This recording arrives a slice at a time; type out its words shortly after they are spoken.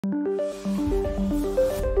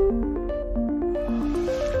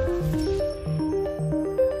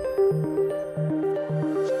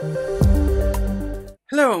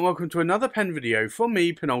Hello and welcome to another pen video from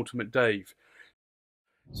me, Penultimate Dave.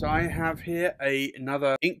 So I have here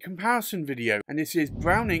another ink comparison video, and this is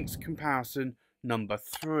Brown Inks comparison number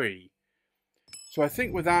 3. So I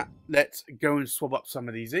think with that, let's go and swab up some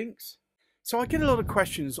of these inks. So I get a lot of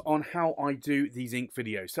questions on how I do these ink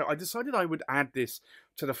videos. So I decided I would add this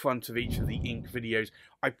to the front of each of the ink videos.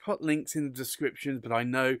 I put links in the description, but I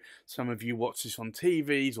know some of you watch this on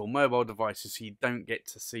TVs or mobile devices, so you don't get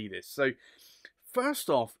to see this. So first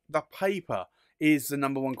off, the paper is the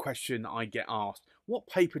number one question I get asked. What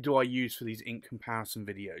paper do I use for these ink comparison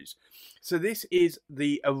videos? So this is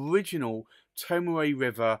the original Tomoe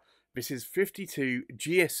River. This is 52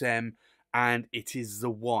 GSM, and it is the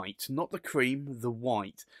white, not the cream, the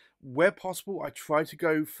white. Where possible, I try to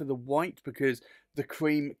go for the white because the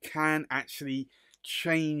cream can actually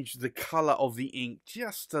change the color of the ink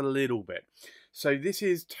just a little bit. So this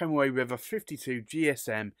is Tomoe River 52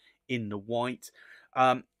 GSM in the white.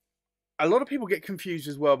 A lot of people get confused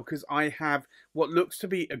as well because I have what looks to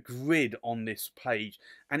be a grid on this page,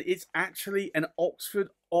 and it's actually an Oxford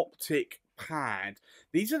Optik pad.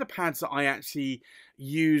 These are the pads that I actually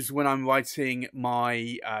use when I'm writing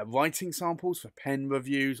my writing samples for pen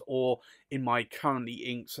reviews or in my currently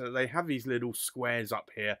ink. So they have these little squares up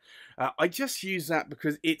here. I just use that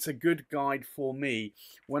because it's a good guide for me.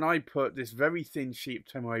 When I put this very thin sheet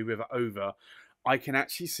of Tomoe River over, I can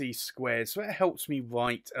actually see squares, so it helps me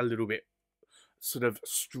write a little bit sort of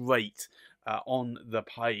straight on the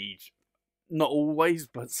page. Not always,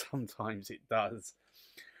 but sometimes it does.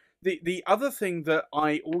 The other thing that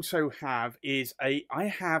I also have is I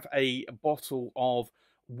have a bottle of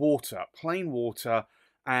water, plain water,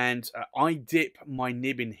 and I dip my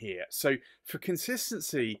nib in here. So for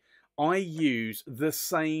consistency, I use the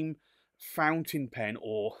same fountain pen,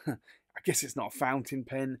 or I guess it's not a fountain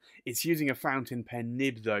pen, it's using a fountain pen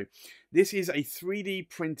nib though. This is a 3D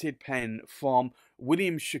printed pen from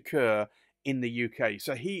William Shakour in the UK.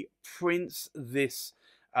 So he prints this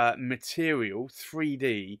material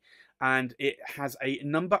 3D, and it has a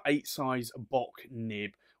number 8 size Bock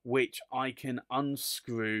nib which I can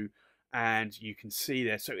unscrew, and you can see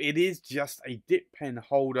there. So it is just a dip pen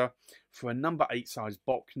holder for a number 8 size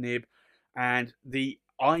Bock nib, and the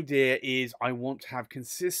idea is I want to have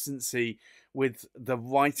consistency with the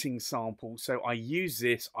writing sample. So I use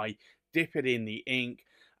this, I dip it in the ink,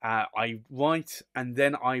 I write, and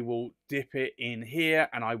then I will dip it in here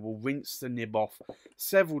and I will rinse the nib off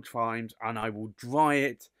several times and I will dry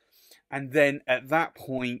it, and then at that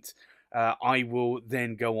point I will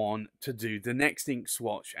then go on to do the next ink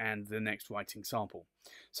swatch and the next writing sample.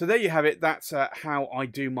 So there you have it. That's how I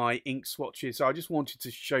do my ink swatches. So I just wanted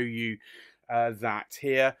to show you that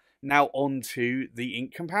here. Now on to the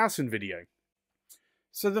ink comparison video.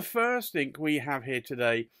 So the first ink we have here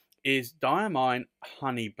today is Diamine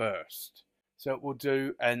Honey Burst. So we'll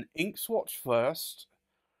do an ink swatch first,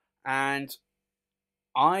 and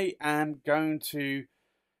I am going to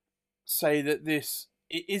say that this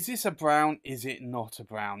is a brown, is it not a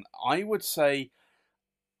brown? I would say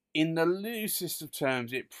in the loosest of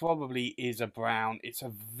terms it probably is a brown. It's a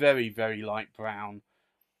very, very light brown.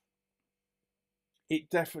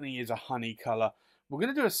 It definitely is a honey colour. We're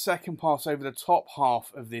going to do a second pass over the top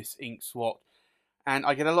half of this ink swatch, and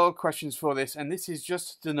I get a lot of questions for this, and this is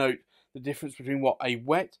just to denote the difference between what a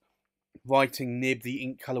wet writing nib, the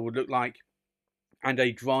ink colour, would look like, and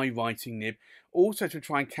a dry writing nib. Also to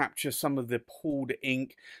try and capture some of the pooled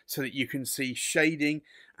ink so that you can see shading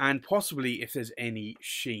and possibly if there's any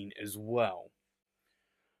sheen as well.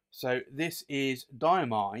 So this is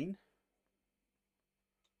Diamine,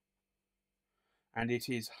 and it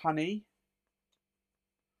is Honey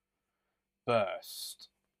Burst.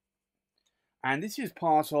 And this is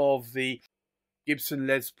part of the Gibson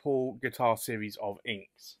Les Paul guitar series of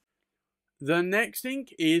inks. The next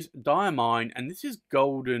ink is Diamine, and this is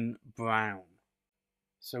Golden Brown.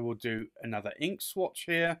 So we'll do another ink swatch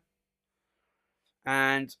here.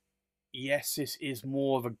 And yes, this is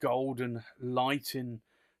more of a golden, lighten,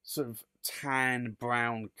 sort of tan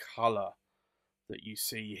brown colour that you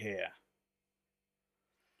see here.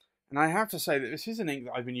 And I have to say that this is an ink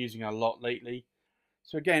that I've been using a lot lately.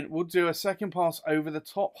 So again, we'll do a second pass over the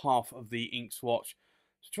top half of the ink swatch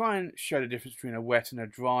to try and show the difference between a wet and a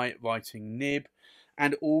dry writing nib,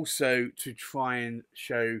 and also to try and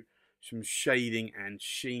show some shading and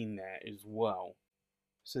sheen there as well.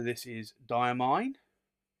 So this is Diamine,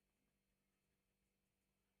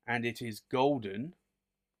 and it is Golden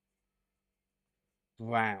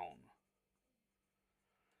Brown.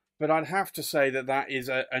 But I'd have to say that that is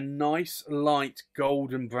a nice light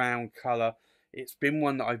golden brown colour. It's been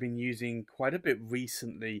one that I've been using quite a bit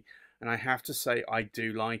recently, and I have to say I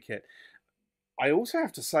do like it. I also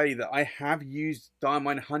have to say that I have used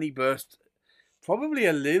Diamine Honeyburst probably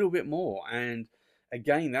a little bit more, and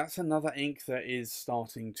again, that's another ink that is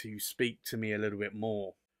starting to speak to me a little bit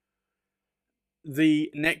more.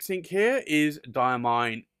 The next ink here is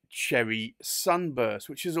Diamine Cherry Sunburst,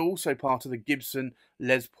 which is also part of the Gibson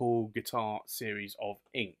Les Paul guitar series of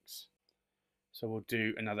inks. So we'll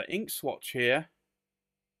do another ink swatch here.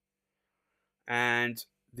 And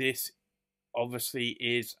this obviously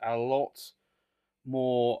is a lot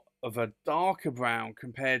more of a darker brown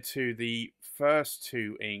compared to the first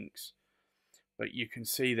two inks. But you can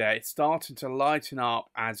see there, it's starting to lighten up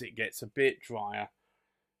as it gets a bit drier.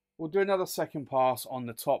 We'll do another second pass on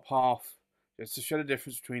the top half, just to show the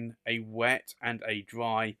difference between a wet and a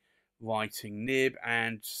dry writing nib,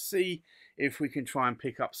 and see if we can try and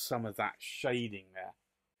pick up some of that shading there.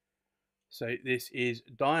 So this is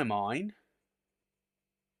Diamine,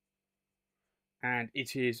 and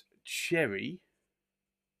it is Cherry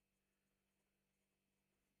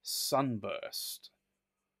Sunburst.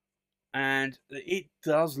 And it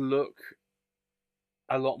does look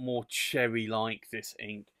a lot more cherry-like, this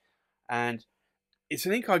ink. And it's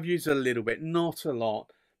an ink I've used a little bit, not a lot,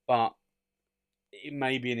 but it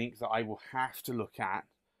may be an ink that I will have to look at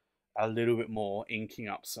a little bit more, inking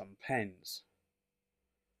up some pens.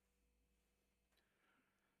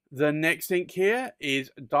 The next ink here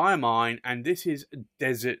is Diamine, and this is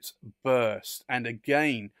Desert Burst. And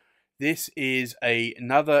again, this is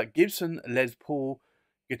another Gibson Les Paul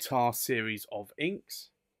guitar series of inks.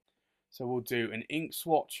 So we'll do an ink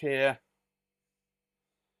swatch here.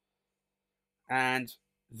 And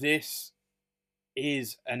this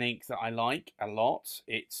is an ink that I like a lot.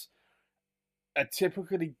 It's a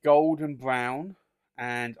typically golden brown,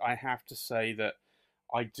 and I have to say that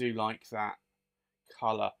I do like that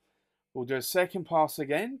colour. We'll do a second pass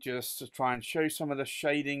again, just to try and show some of the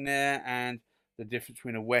shading there and the difference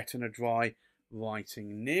between a wet and a dry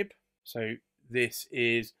writing nib. So this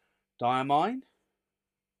is Diamine,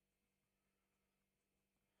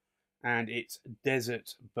 and it's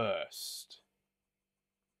Desert Burst.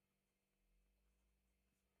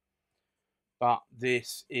 But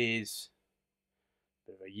this is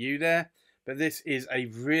a bit of a U there, but this is a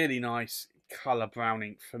really nice colour brown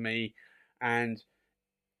ink for me, and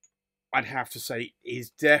I'd have to say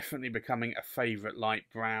is definitely becoming a favourite light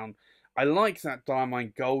brown. I like that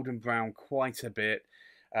Diamine golden brown quite a bit.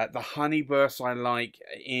 The Honeyburst I like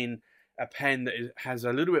in a pen that has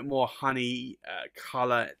a little bit more honey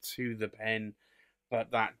colour to the pen,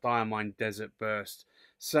 but that Diamine Desert Burst,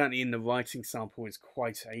 certainly in the writing sample, is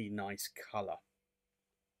quite a nice colour.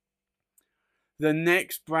 The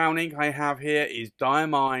next brown ink I have here is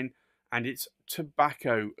Diamine, and it's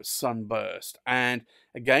Tobacco Sunburst. And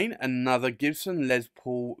again, another Gibson Les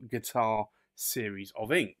Paul guitar series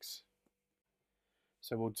of inks.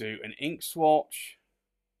 So we'll do an ink swatch.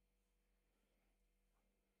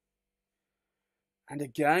 And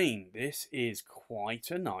again, this is quite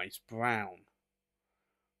a nice brown.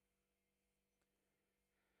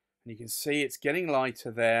 And you can see it's getting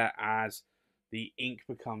lighter there as the ink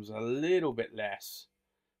becomes a little bit less.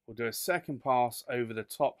 We'll do a second pass over the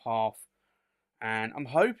top half, and I'm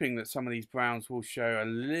hoping that some of these browns will show a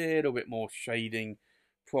little bit more shading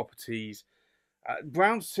properties.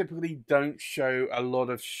 Browns typically don't show a lot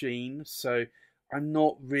of sheen, so I'm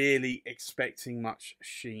not really expecting much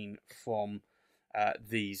sheen from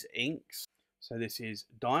these inks. So this is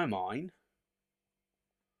Diamine,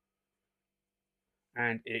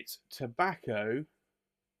 and it's Tobacco,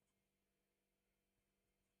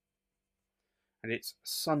 and it's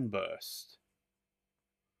Sunburst.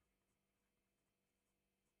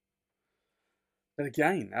 But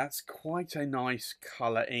again, that's quite a nice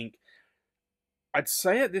colour ink. I'd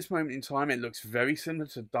say at this moment in time it looks very similar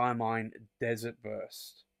to Diamine Desert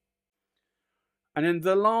Burst. And then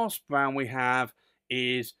the last brown we have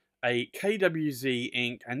is a KWZ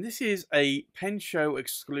ink, and this is a pen show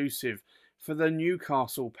exclusive for the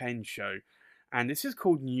Newcastle Pen Show, and this is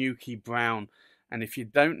called Newky Brown. And if you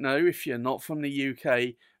don't know, if you're not from the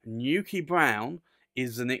UK, Newky Brown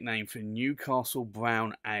is the nickname for Newcastle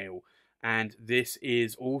Brown Ale, and this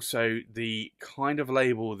is also the kind of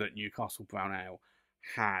label that Newcastle Brown Ale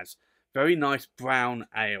has. Very nice brown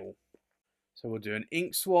ale. So we'll do an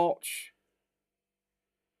ink swatch.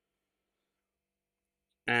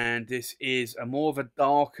 And this is a more of a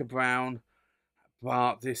darker brown,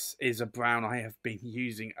 but this is a brown I have been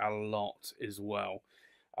using a lot as well.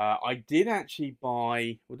 I did actually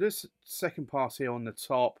buy, we'll do a second pass here on the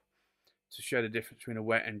top. to show the difference between a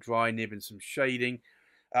wet and dry nib and some shading.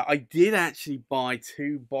 I did actually buy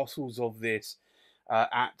 2 bottles of this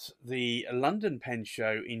at the London Pen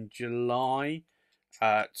Show in July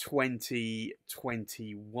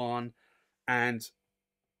 2021, and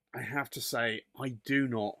I have to say I do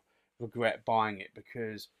not regret buying it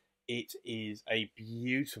because it is a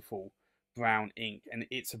beautiful brown ink, and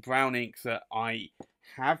it's a brown ink that I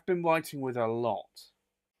have been writing with a lot.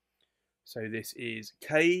 So this is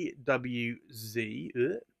KWZ.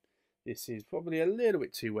 This is probably a little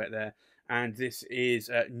bit too wet there. And this is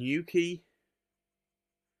Newky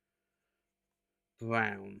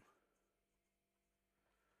Brown.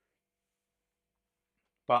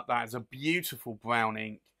 But that is a beautiful brown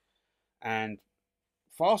ink and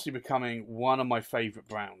fastly becoming one of my favourite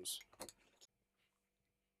browns.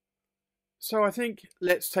 So I think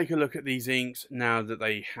let's take a look at these inks now that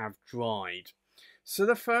they have dried. So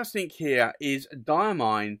the first ink here is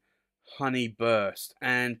Diamine Honey Burst,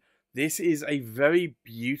 and this is a very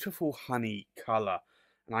beautiful honey colour,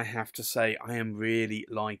 and I have to say I am really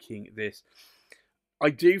liking this.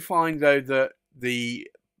 I do find though that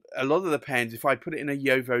a lot of the pens, if I put it in a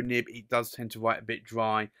Yovo nib, it does tend to write a bit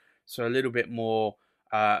dry, so a little bit more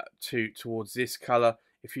towards this colour.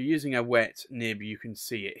 If you're using a wet nib, you can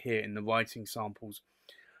see it here in the writing samples.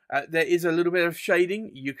 There is a little bit of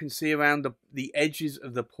shading. You can see around the edges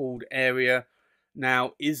of the pulled area.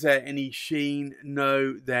 Now, is there any sheen?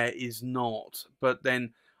 No, there is not. But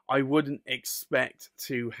then I wouldn't expect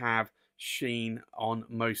to have sheen on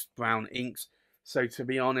most brown inks. So to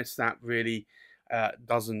be honest, that really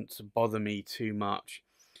doesn't bother me too much.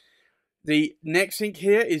 The next ink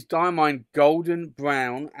here is Diamine Golden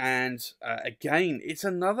Brown, and again, it's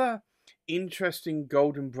another interesting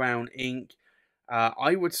golden brown ink.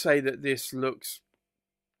 I would say that this looks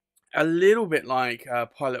a little bit like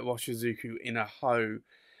Pilot Roshizuku in a hoe.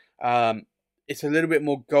 It's a little bit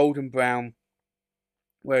more golden brown,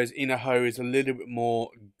 whereas in a hoe is a little bit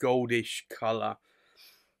more goldish colour.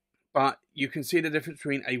 But you can see the difference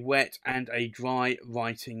between a wet and a dry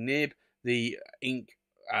writing nib. The ink,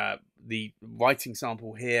 the writing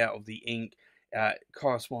sample here of the ink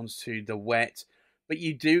corresponds to the wet, but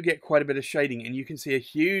you do get quite a bit of shading, and you can see a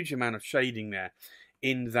huge amount of shading there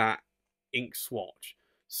in that ink swatch.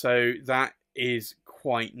 So that is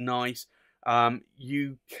quite nice.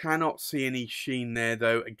 You cannot see any sheen there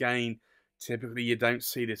though. Again, typically you don't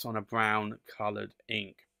see this on a brown coloured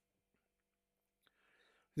ink.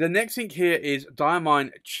 The next ink here is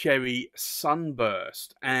Diamine Cherry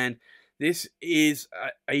Sunburst, and this is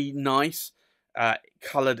a nice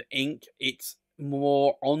coloured ink. It's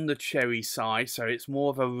more on the cherry side, so it's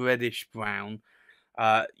more of a reddish brown.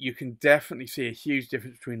 You can definitely see a huge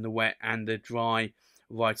difference between the wet and the dry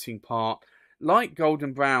writing part. Like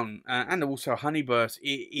Golden Brown and also Honey Burst,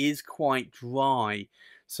 it is quite dry.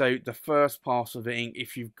 So the first pass of the ink,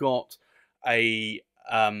 if you've got a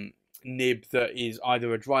nib that is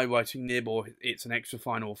either a dry writing nib or it's an extra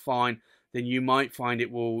fine or fine, then you might find it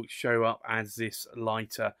will show up as this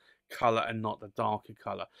lighter colour and not the darker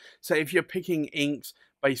colour. So if you're picking inks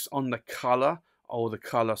based on the colour or the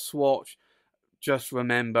colour swatch, just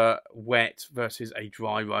remember wet versus a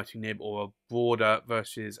dry writing nib, or a broader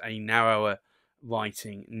versus a narrower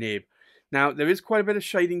writing nib. Now, there is quite a bit of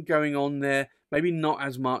shading going on there, maybe not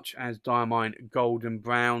as much as Diamine Golden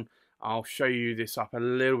Brown. I'll show you this up a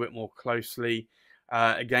little bit more closely.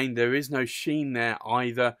 Again, there is no sheen there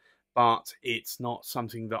either, but it's not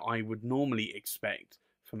something that I would normally expect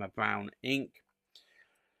from a brown ink.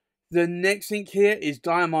 The next ink here is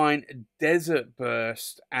Diamine Desert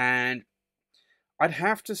Burst, and I'd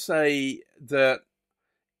have to say that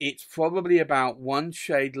it's probably about one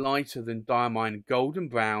shade lighter than Diamine Golden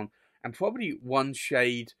Brown, and probably one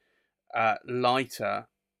shade lighter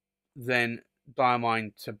than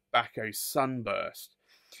Diamine Tobacco Sunburst.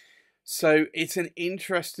 So it's an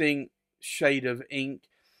interesting shade of ink.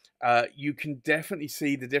 You can definitely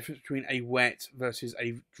see the difference between a wet versus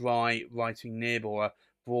a dry writing nib, or a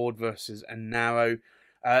broad versus a narrow.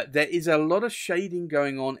 There is a lot of shading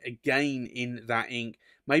going on again in that ink,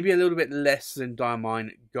 maybe a little bit less than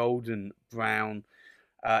Diamine Golden Brown.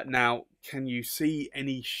 Now, can you see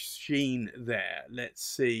any sheen there? Let's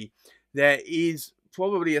see. There is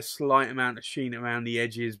probably a slight amount of sheen around the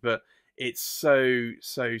edges, but it's so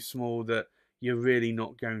small that you're really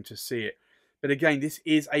not going to see it. But again, this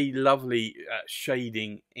is a lovely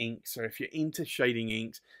shading ink, so if you're into shading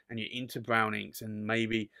inks and you're into brown inks, and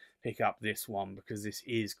maybe pick up this one, because this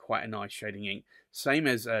is quite a nice shading ink, same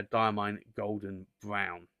as Diamine Golden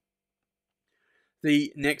Brown.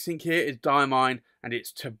 The next ink here is Diamine, and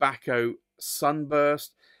it's Tobacco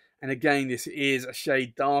Sunburst, And again, this is a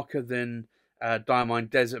shade darker than Diamine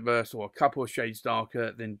Desert Burst, or a couple of shades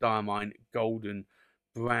darker than Diamine Golden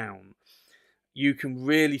Brown. You can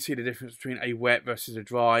really see the difference between a wet versus a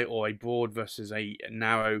dry, or a broad versus a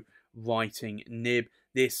narrow writing nib.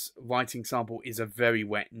 This writing sample is a very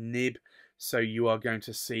wet nib, so you are going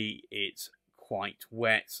to see it quite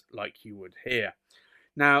wet like you would here.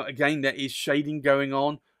 Now again, there is shading going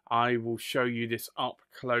on. I will show you this up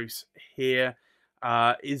close here.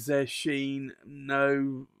 Is there sheen?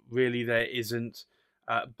 No, really there isn't,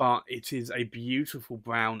 but it is a beautiful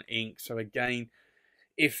brown ink. So again,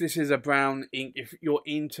 if this is a brown ink, if you're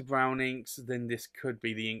into brown inks, then this could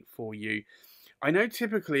be the ink for you. I know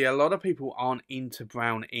typically a lot of people aren't into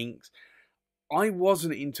brown inks. I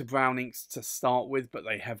wasn't into brown inks to start with, but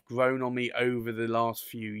they have grown on me over the last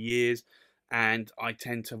few years, and I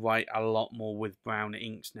tend to write a lot more with brown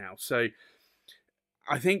inks now. So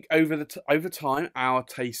I think over time our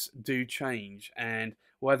tastes do change, and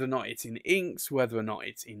whether or not it's in inks, whether or not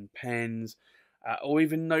it's in pens, or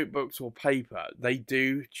even notebooks or paper, they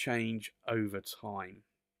do change over time.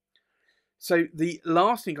 So the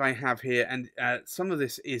last thing I have here, and some of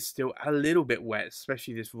this is still a little bit wet,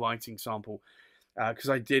 especially this writing sample, because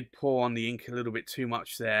I did pour on the ink a little bit too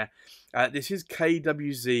much there. This is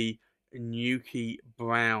KWZ Newky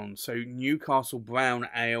Brown, so Newcastle Brown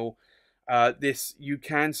Ale. This, you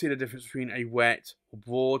can see the difference between a wet or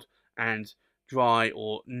broad and dry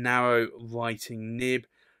or narrow writing nib.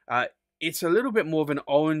 It's a little bit more of an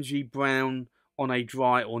orangey brown on a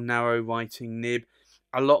dry or narrow writing nib.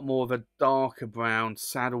 A lot more of a darker brown,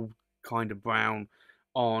 saddle kind of brown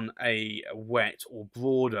on a wet or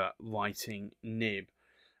broader writing nib.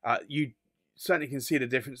 You certainly can see the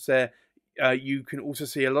difference there. You can also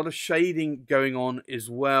see a lot of shading going on as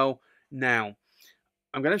well. Now,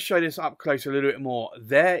 I'm going to show this up close a little bit more.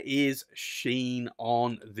 There is sheen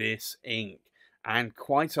on this ink, and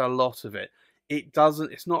quite a lot of it.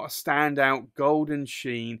 It's not a standout golden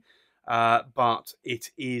sheen, but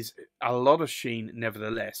it is a lot of sheen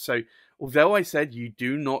nevertheless. So although I said you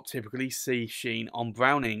do not typically see sheen on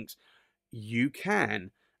brown inks, you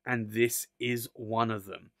can, and this is one of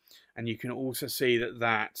them. And you can also see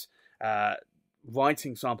that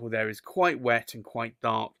writing sample there is quite wet and quite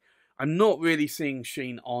dark. I'm not really seeing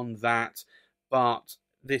sheen on that, but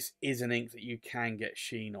this is an ink that you can get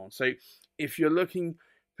sheen on. So if you're looking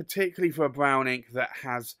particularly for a brown ink that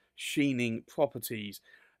has sheening properties,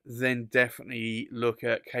 then definitely look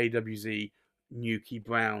at KWZ Newky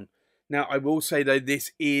Brown. Now, I will say though,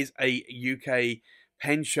 this is a UK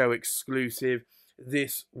pen show exclusive.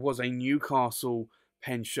 This was a Newcastle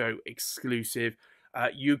pen show exclusive.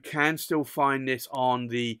 You can still find this on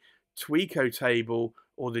the Tweako table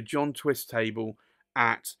or the John Twist table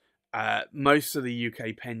at most of the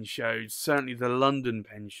UK pen shows, certainly the London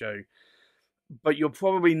pen show. But you're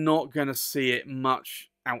probably not going to see it much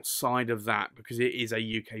outside of that because it is a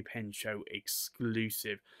UK pen show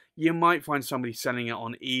exclusive. You might find somebody selling it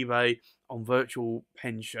on eBay, on Virtual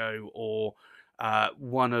Pen Show, or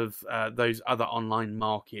one of those other online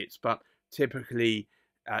markets, but typically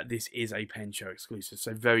this is a pen show exclusive,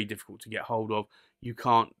 so very difficult to get hold of. You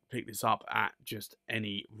can't pick this up at just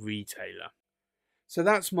any retailer. So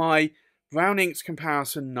that's my brown inks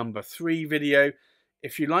comparison number 3 video.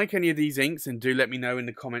 If you like any of these inks, then do let me know in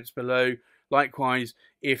the comments below. Likewise,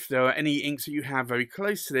 if there are any inks that you have very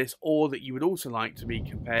close to this or that you would also like to be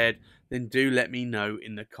compared, then do let me know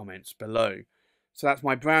in the comments below. So that's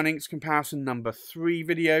my brown inks comparison number 3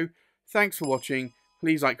 video. Thanks for watching.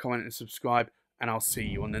 Please like, comment and subscribe, and I'll see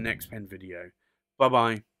you on the next pen video. Bye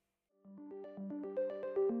bye.